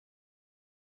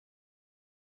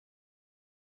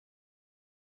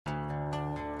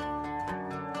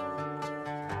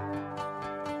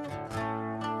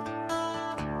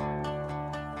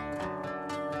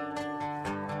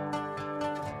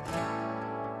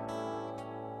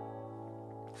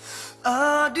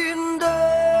Adinda,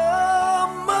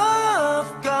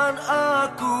 maafkan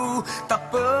aku, tak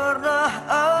pernah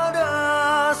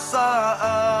ada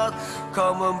saat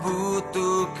kau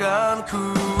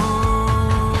membutuhkanku.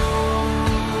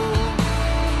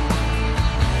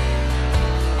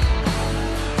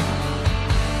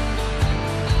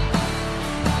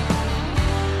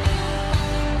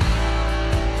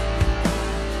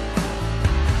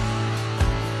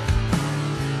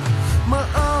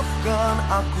 Maafkan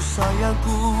aku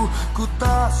sayangku, ku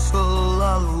tak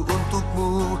selalu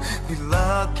untukmu.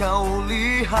 Bila kau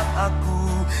lihat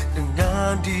aku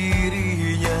dengan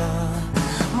dirinya.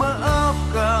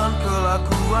 Maafkan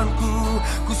kelakukanku,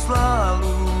 ku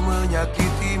selalu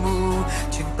menyakitimu.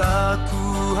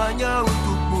 Cintaku hanya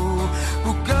untukmu,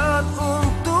 bukan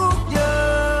untuknya.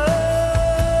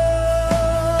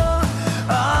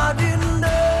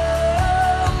 Adinda,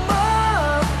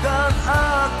 maafkan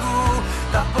aku,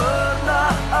 tak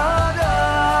pernah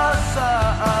ada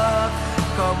saat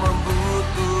kau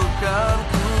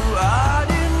membutuhkanku.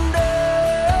 Adinda,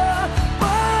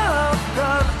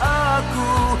 maafkan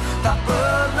aku, tak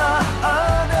pernah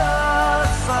ada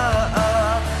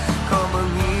saat kau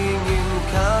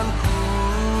menginginkanku.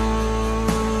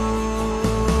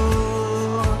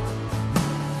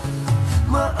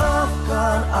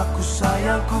 Maafkan aku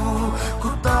sayangku, ku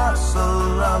tak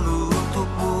selalu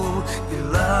untukmu.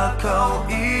 Bila kau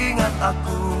ingat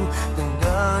aku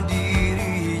dengan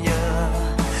dirinya.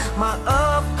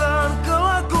 Maafkan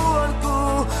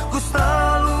kelakukanku, ku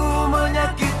selalu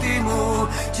menyakitimu.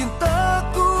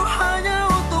 Cintaku hanya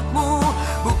untukmu,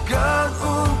 bukan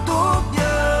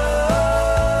untuknya.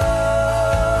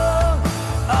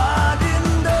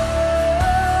 Adinda,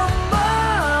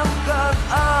 maafkan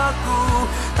aku,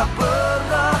 tak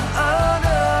pernah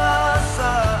ada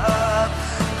saat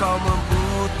kau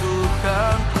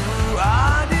membutuhkanku.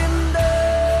 Adinda,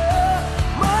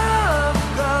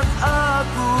 maafkan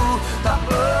aku, tak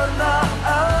pernah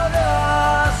ada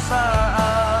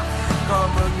saat kau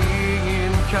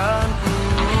menginginkanku.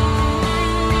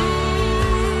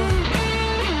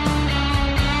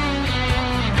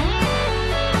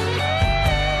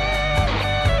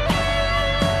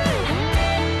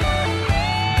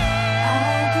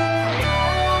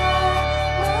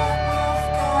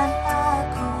 Maafkan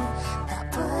aku, tak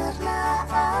pernah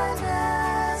ada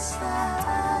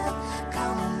saat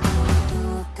kau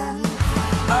membutuhkanku.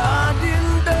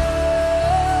 Adinda,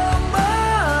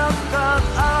 maafkan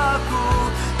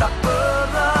aku, tak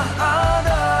pernah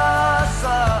ada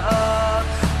saat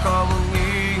kau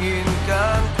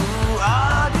menginginkanku.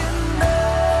 Adinda,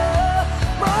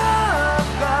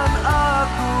 maafkan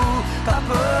aku, tak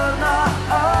pernah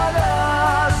ada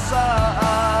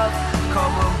saat kau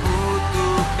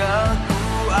membutuhkanku.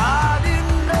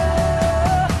 Adinda,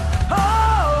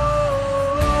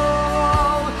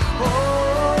 oh,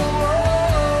 oh,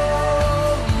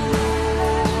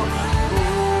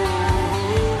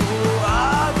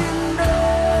 Adinda,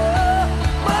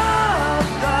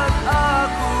 maafkan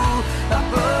aku, tak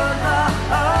pernah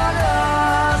ada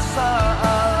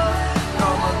saat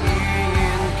kau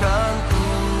menginginkanku.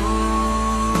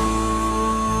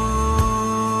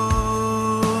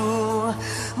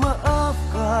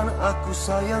 Maafkan aku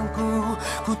sayangku,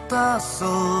 ku tak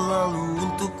selalu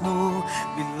untukmu.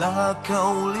 Bila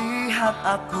kau lihat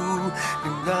aku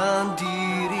dengan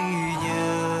diri